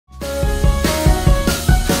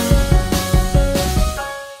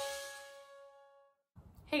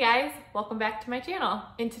Hey guys, welcome back to my channel.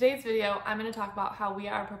 In today's video, I'm going to talk about how we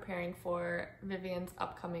are preparing for Vivian's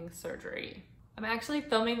upcoming surgery. I'm actually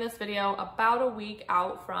filming this video about a week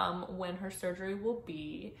out from when her surgery will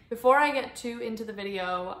be. Before I get too into the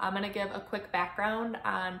video, I'm going to give a quick background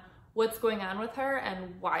on what's going on with her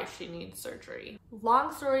and why she needs surgery.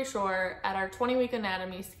 Long story short, at our 20-week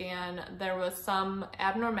anatomy scan, there was some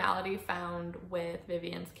abnormality found with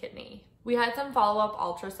Vivian's kidney. We had some follow-up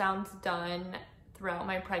ultrasounds done throughout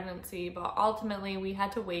my pregnancy, but ultimately we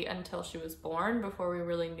had to wait until she was born before we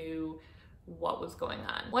really knew what was going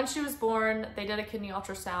on. Once she was born, they did a kidney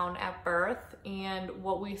ultrasound at birth, and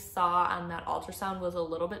what we saw on that ultrasound was a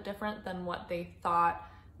little bit different than what they thought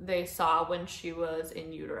they saw when she was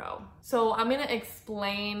in utero. So I'm gonna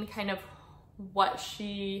explain kind of what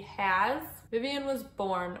she has. Vivian was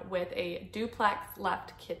born with a duplex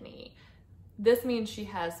left kidney. This means she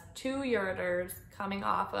has two ureters coming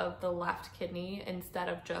off of the left kidney instead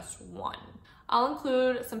of just one. I'll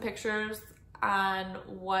include some pictures on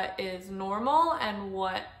what is normal and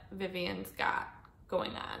what Vivian's got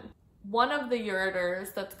going on. One of the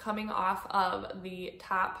ureters that's coming off of the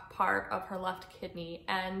top part of her left kidney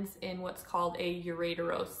ends in what's called a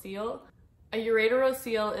ureterocele. A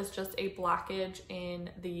ureterocele is just a blockage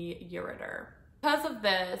in the ureter. Because of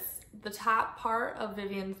this, the top part of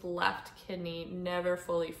Vivian's left kidney never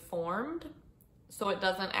fully formed, so it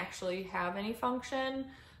doesn't actually have any function.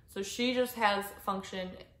 So she just has function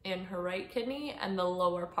in her right kidney and the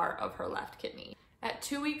lower part of her left kidney. At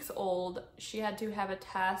 2 weeks old, she had to have a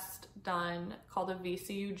test done called a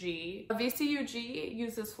VCUG. A VCUG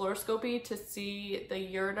uses fluoroscopy to see the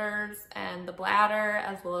ureters and the bladder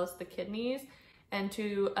as well as the kidneys and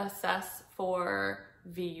to assess for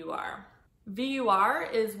VUR. VUR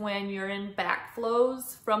is when urine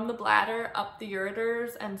backflows from the bladder up the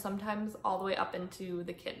ureters and sometimes all the way up into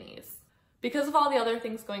the kidneys. Because of all the other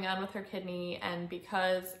things going on with her kidney and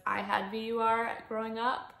because I had VUR growing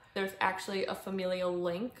up, there's actually a familial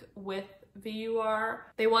link with VUR.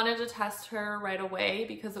 They wanted to test her right away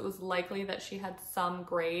because it was likely that she had some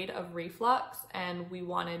grade of reflux, and we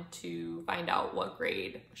wanted to find out what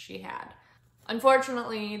grade she had.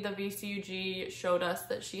 Unfortunately, the VCUG showed us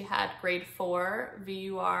that she had grade 4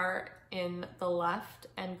 VUR in the left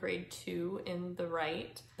and grade 2 in the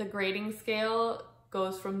right. The grading scale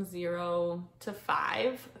goes from 0 to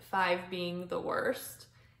 5, 5 being the worst.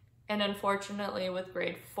 And unfortunately, with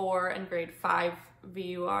grade 4 and grade 5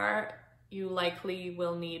 VUR, you likely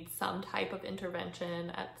will need some type of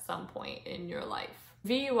intervention at some point in your life.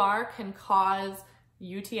 VUR can cause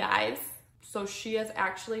UTIs. So she has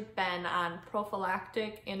actually been on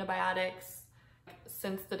prophylactic antibiotics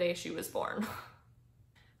since the day she was born.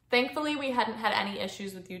 Thankfully, we hadn't had any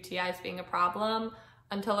issues with UTIs being a problem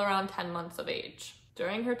until around 10 months of age.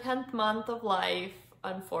 During her 10th month of life,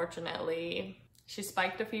 unfortunately, she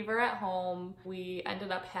spiked a fever at home. We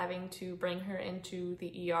ended up having to bring her into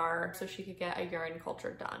the ER so she could get a urine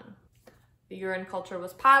culture done. The urine culture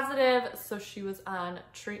was positive, so she was on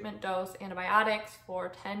treatment dose antibiotics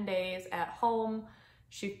for 10 days at home.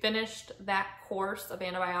 She finished that course of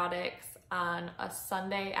antibiotics on a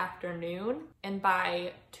Sunday afternoon, and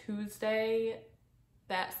by Tuesday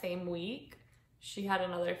that same week, she had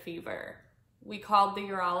another fever. We called the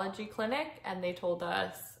urology clinic and they told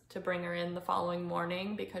us to bring her in the following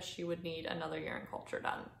morning because she would need another urine culture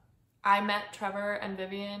done. I met Trevor and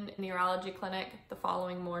Vivian in the urology clinic the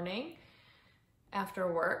following morning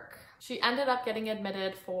after work. She ended up getting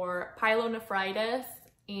admitted for pyelonephritis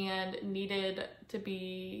and needed to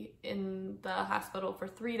be in the hospital for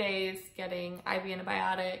 3 days getting IV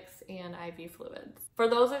antibiotics and IV fluids. For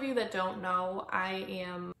those of you that don't know, I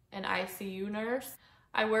am an ICU nurse.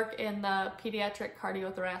 I work in the pediatric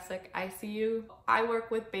cardiothoracic ICU. I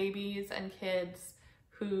work with babies and kids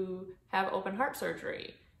who have open heart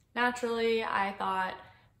surgery. Naturally, I thought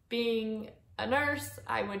being a nurse,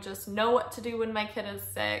 I would just know what to do when my kid is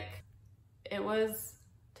sick. It was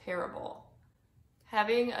terrible.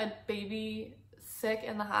 Having a baby sick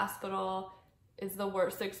in the hospital is the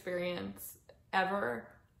worst experience ever.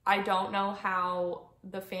 I don't know how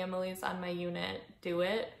the families on my unit do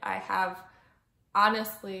it.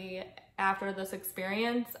 Honestly, after this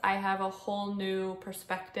experience, I have a whole new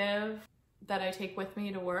perspective that I take with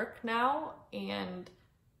me to work now, and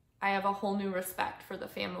I have a whole new respect for the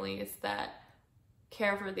families that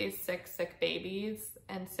care for these sick babies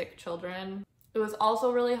and sick children. It was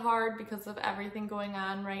also really hard because of everything going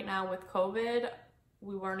on right now with COVID.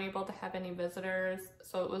 We weren't able to have any visitors,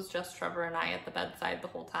 so it was just Trevor and I at the bedside the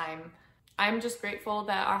whole time. I'm just grateful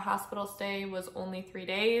that our hospital stay was only 3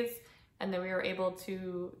 days and that we were able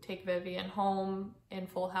to take Vivian home in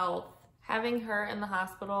full health Having her in the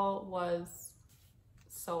hospital was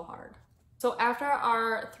so hard. So after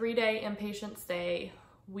our 3-day inpatient stay,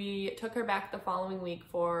 we took her back the following week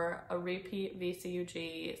for a repeat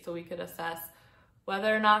VCUG so we could assess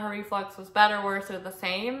whether or not her reflux was better, worse, or the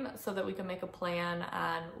same so that we could make a plan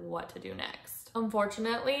on what to do next.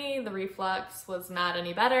 Unfortunately, the reflux was not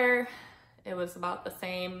any better. It was about the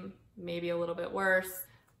same, maybe a little bit worse.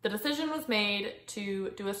 The decision was made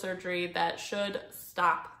to do a surgery that should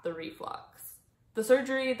stop the reflux. The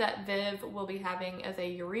surgery that Viv will be having is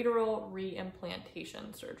a ureteral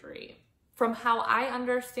reimplantation surgery. From how I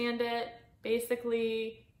understand it,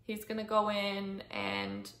 basically he's gonna go in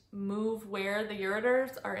and move where the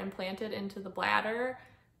ureters are implanted into the bladder,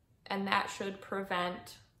 and that should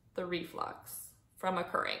prevent the reflux from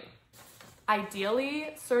occurring.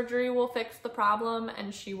 Ideally, surgery will fix the problem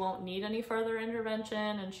and she won't need any further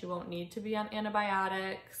intervention and she won't need to be on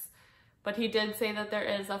antibiotics. But he did say that there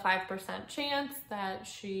is a 5% chance that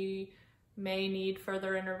she may need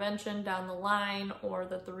further intervention down the line or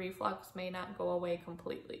that the reflux may not go away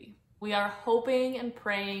completely. We are hoping and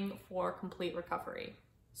praying for complete recovery.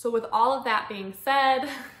 So with all of that being said,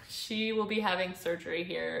 she will be having surgery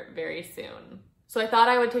here very soon. So I thought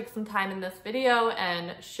I would take some time in this video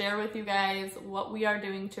and share with you guys what we are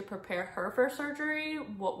doing to prepare her for surgery,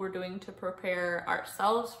 what we're doing to prepare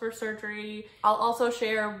ourselves for surgery. I'll also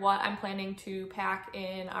share what I'm planning to pack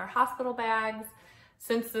in our hospital bags,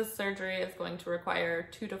 since this surgery is going to require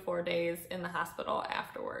 2 to 4 days in the hospital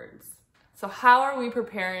afterwards. So how are we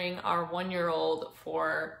preparing our 1-year-old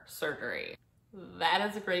for surgery? That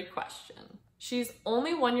is a great question. She's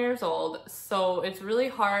only 1 year old, so it's really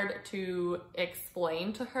hard to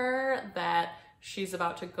explain to her that she's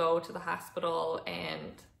about to go to the hospital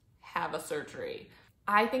and have a surgery.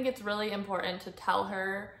 I think it's really important to tell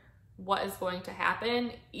her what is going to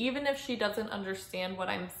happen, even if she doesn't understand what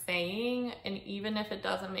I'm saying, and even if it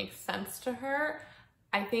doesn't make sense to her.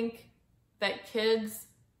 I think that kids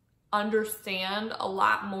understand a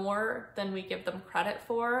lot more than we give them credit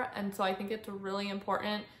for, and so I think it's really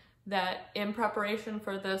important that in preparation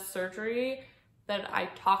for this surgery that I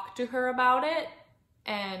talk to her about it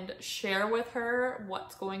and share with her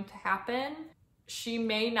what's going to happen. She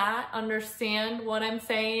may not understand what I'm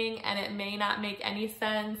saying and it may not make any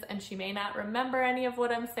sense and she may not remember any of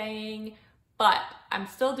what I'm saying, but I'm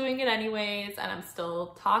still doing it anyways, and I'm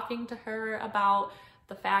still talking to her about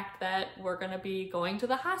the fact that we're gonna be going to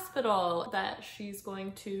the hospital, that she's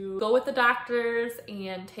going to go with the doctors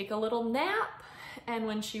and take a little nap, and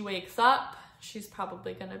when she wakes up, she's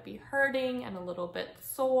probably gonna be hurting and a little bit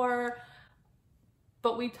sore.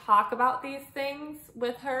 But we talk about these things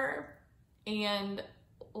with her, and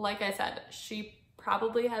like I said, she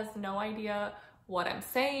probably has no idea what I'm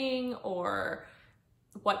saying or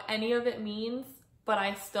what any of it means, but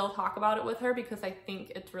I still talk about it with her because I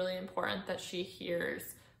think it's really important that she hears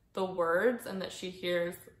the words and that she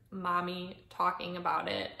hears mommy talking about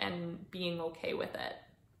it and being okay with it.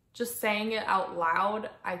 Just saying it out loud,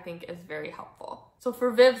 I think, is very helpful. So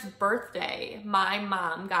for Viv's birthday, my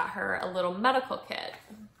mom got her a little medical kit.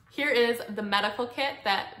 Here is the medical kit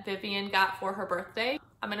that Vivian got for her birthday.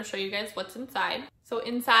 I'm gonna show you guys what's inside. So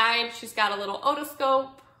inside, she's got a little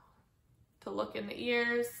otoscope to look in the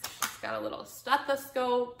ears. She's got a little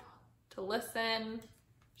stethoscope to listen.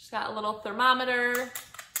 She's got a little thermometer,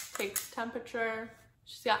 takes temperature.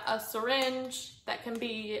 She's got a syringe that can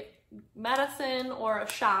be medicine or a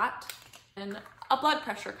shot, and a blood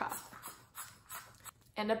pressure cuff,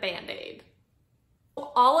 and a Band-Aid.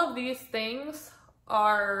 All of these things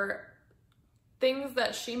are things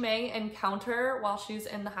that she may encounter while she's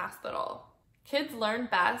in the hospital. Kids learn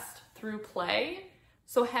best through play,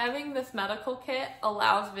 so having this medical kit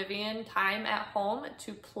allows Vivian time at home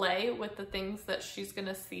to play with the things that she's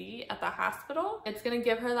gonna see at the hospital. It's gonna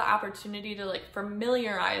give her the opportunity to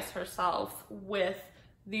familiarize herself with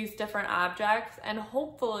these different objects, and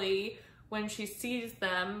hopefully when she sees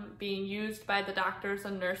them being used by the doctors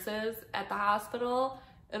and nurses at the hospital,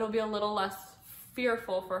 it'll be a little less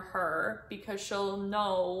fearful for her because she'll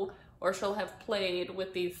know or she'll have played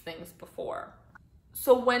with these things before.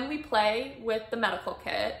 So when we play with the medical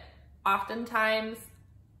kit, oftentimes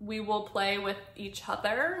we will play with each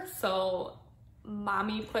other. So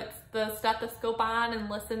mommy puts the stethoscope on and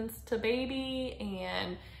listens to baby,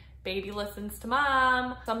 and baby listens to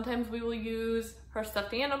mom. Sometimes we will use her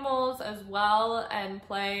stuffed animals as well and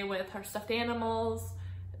play with her stuffed animals.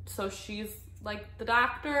 So she's like the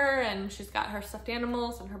doctor and she's got her stuffed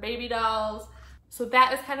animals and her baby dolls. So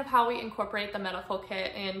that is kind of how we incorporate the medical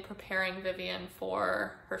kit in preparing Vivian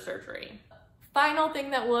for her surgery. Final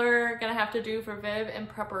thing that we're gonna have to do for Viv in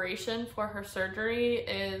preparation for her surgery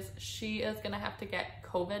is she is gonna have to get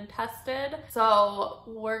COVID tested. So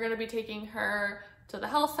we're gonna be taking her to the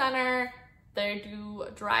health center. They do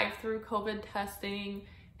drive-through COVID testing,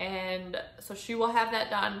 and so she will have that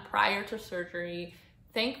done prior to surgery.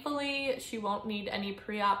 Thankfully, she won't need any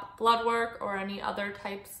pre-op blood work or any other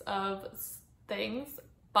types of things,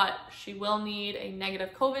 but she will need a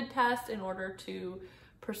negative COVID test in order to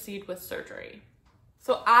proceed with surgery.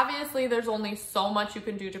 So obviously there's only so much you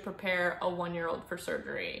can do to prepare a 1-year-old for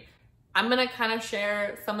surgery. I'm gonna kind of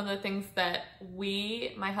share some of the things that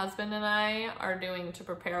my husband and I, are doing to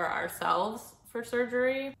prepare ourselves for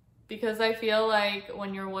surgery, because I feel like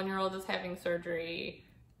when your 1-year-old is having surgery,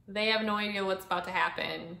 they have no idea what's about to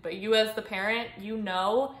happen, but you as the parent, you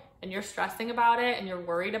know, and you're stressing about it and you're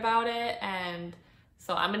worried about it. And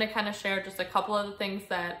so I'm gonna kind of share just a couple of the things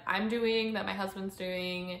that I'm doing, that my husband's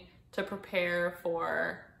doing to prepare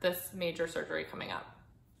for this major surgery coming up.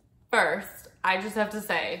 First, I just have to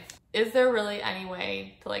say, is there really any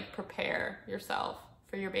way to like prepare yourself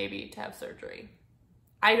for your baby to have surgery?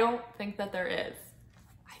 I don't think that there is.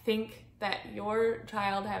 I think that your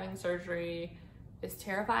child having surgery is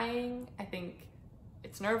terrifying. I think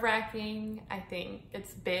it's nerve-wracking. I think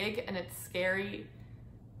it's big and it's scary.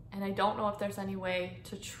 And I don't know if there's any way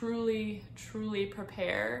to truly, truly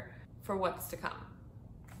prepare for what's to come.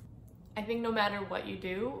 I think no matter what you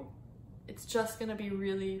do, it's just gonna be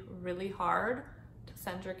really, really hard to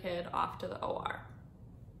send your kid off to the OR.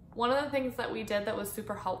 One of the things that we did that was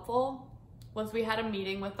super helpful was we had a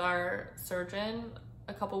meeting with our surgeon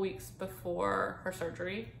a couple weeks before her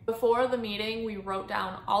surgery. Before the meeting, we wrote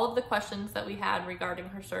down all of the questions that we had regarding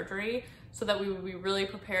her surgery so that we would be really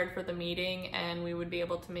prepared for the meeting and we would be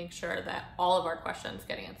able to make sure that all of our questions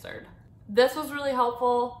get answered. This was really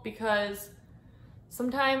helpful because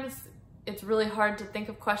sometimes it's really hard to think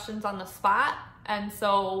of questions on the spot, and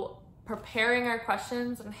so preparing our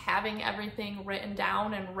questions and having everything written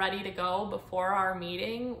down and ready to go before our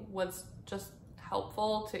meeting was just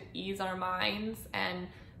helpful to ease our minds, and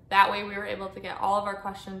that way we were able to get all of our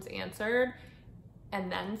questions answered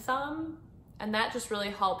and then some, and that just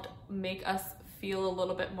really helped make us feel a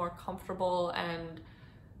little bit more comfortable and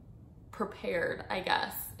prepared, I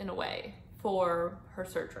guess, in a way, for her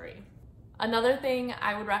surgery. Another thing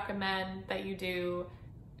I would recommend that you do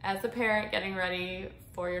as a parent getting ready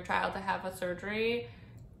for your child to have a surgery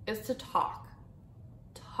is to talk.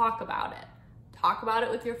 Talk about it. Talk about it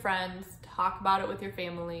with your friends, talk about it with your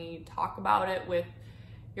family, talk about it with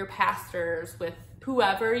your pastors, with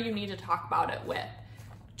whoever you need to talk about it with.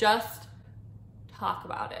 Just talk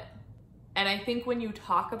about it. And I think when you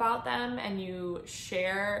talk about them and you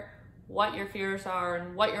share what your fears are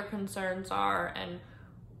and what your concerns are and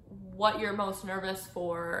what you're most nervous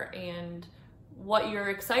for and what you're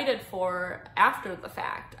excited for after the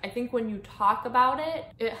fact, I think when you talk about it,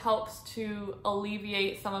 it helps to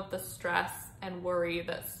alleviate some of the stress and worry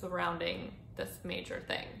that's surrounding this major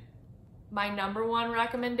thing. My number one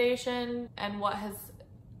recommendation, and what has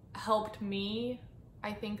helped me,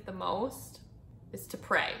 I think, the most, is to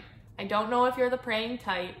pray. I don't know if you're the praying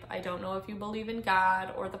type. I don't know if you believe in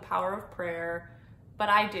God or the power of prayer, but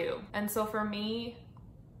I do. And so for me,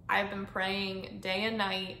 I've been praying day and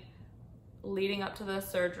night leading up to the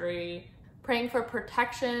surgery, praying for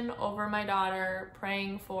protection over my daughter,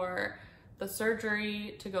 praying for the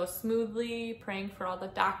surgery to go smoothly, praying for all the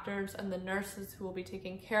doctors and the nurses who will be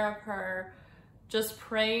taking care of her, just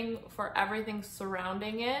praying for everything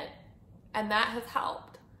surrounding it. And that has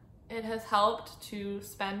helped. It has helped to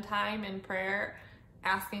spend time in prayer,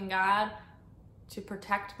 asking God to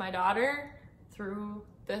protect my daughter through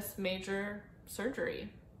this major surgery.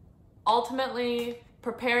 Ultimately,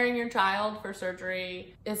 preparing your child for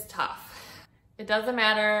surgery is tough. It doesn't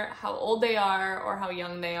matter how old they are or how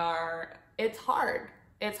young they are. It's hard.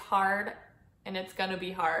 It's hard, and it's gonna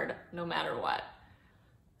be hard no matter what.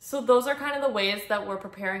 So those are kind of the ways that we're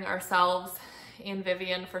preparing ourselves and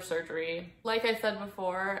Vivian for surgery. Like I said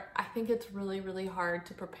before, I think it's really, really hard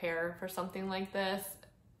to prepare for something like this,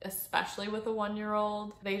 especially with a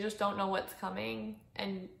 1-year-old. They just don't know what's coming.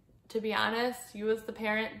 And to be honest, you as the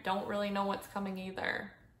parent don't really know what's coming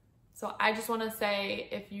either. So I just wanna say,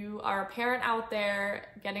 if you are a parent out there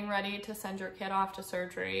getting ready to send your kid off to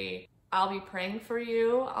surgery, I'll be praying for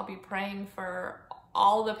you. I'll be praying for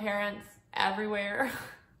all the parents everywhere.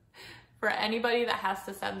 For anybody that has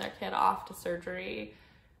to send their kid off to surgery,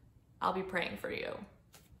 I'll be praying for you.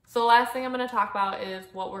 So the last thing I'm gonna talk about is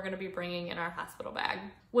what we're gonna be bringing in our hospital bag.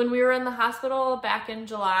 When we were in the hospital back in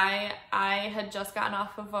July, I had just gotten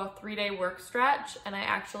off of a 3-day work stretch, and I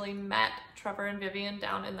actually met Trevor and Vivian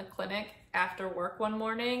down in the clinic after work one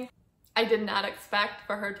morning. I did not expect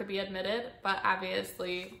for her to be admitted, but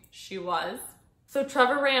obviously she was. So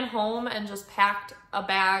Trevor ran home and just packed a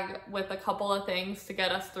bag with a couple of things to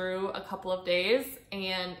get us through a couple of days,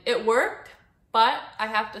 and it worked, but I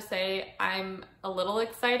have to say I'm a little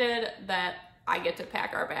excited that I get to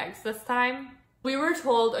pack our bags this time. We were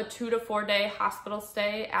told a 2 to 4 day hospital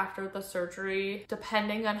stay after the surgery,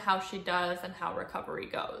 depending on how she does and how recovery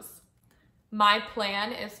goes. My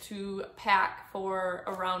plan is to pack for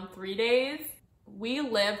around 3 days. We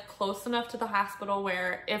live close enough to the hospital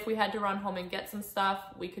where if we had to run home and get some stuff,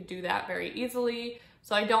 we could do that very easily.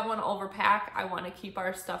 So I don't want to overpack. I want to keep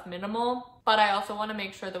our stuff minimal, but I also want to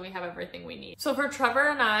make sure that we have everything we need. So for Trevor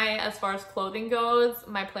and I, as far as clothing goes,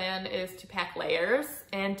 my plan is to pack layers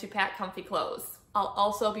and to pack comfy clothes. I'll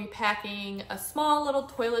also be packing a small little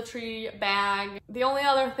toiletry bag. The only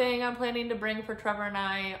other thing I'm planning to bring for Trevor and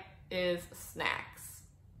I is snacks.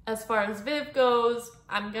 As far as Viv goes,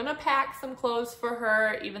 I'm gonna pack some clothes for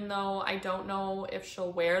her, even though I don't know if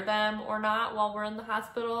she'll wear them or not while we're in the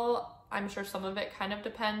hospital. I'm sure some of it kind of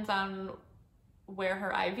depends on where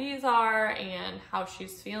her IVs are and how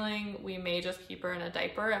she's feeling. We may just keep her in a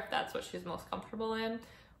diaper if that's what she's most comfortable in.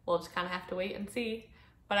 We'll just kind of have to wait and see.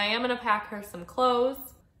 But I am gonna pack her some clothes.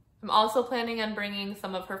 I'm also planning on bringing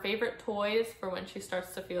some of her favorite toys for when she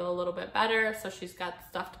starts to feel a little bit better, so she's got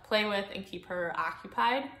stuff to play with and keep her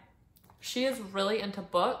occupied. She is really into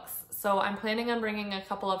books, so I'm planning on bringing a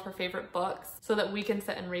couple of her favorite books so that we can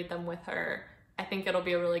sit and read them with her. I think it'll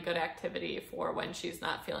be a really good activity for when she's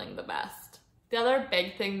not feeling the best. The other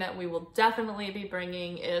big thing that we will definitely be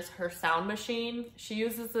bringing is her sound machine. She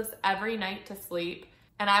uses this every night to sleep,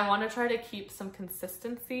 and I want to try to keep some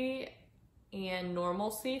consistency and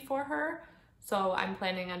normalcy for her. So I'm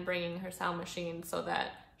planning on bringing her sound machine so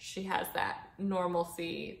that she has that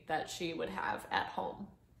normalcy that she would have at home.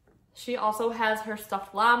 She also has her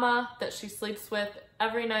stuffed llama that she sleeps with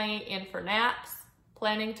every night and for naps.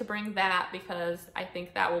 Planning to bring that because I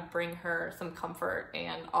think that will bring her some comfort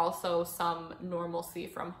and also some normalcy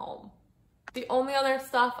from home. The only other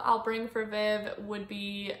stuff I'll bring for Viv would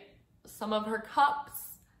be some of her cups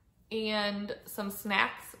and some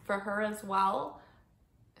snacks for her as well.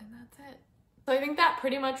 And that's it. So I think that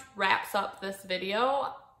pretty much wraps up this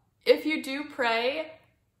video. If you do pray,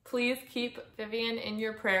 please keep Vivian in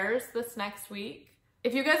your prayers this next week.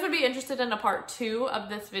 If you guys would be interested in a part 2 of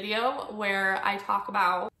this video where I talk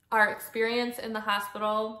about our experience in the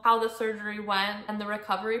hospital, how the surgery went, and the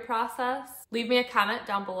recovery process, leave me a comment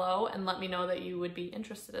down below and let me know that you would be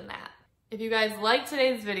interested in that. If you guys liked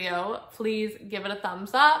today's video, please give it a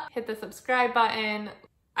thumbs up, hit the subscribe button.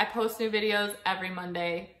 I post new videos every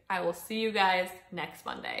Monday. I will see you guys next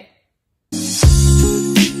Monday.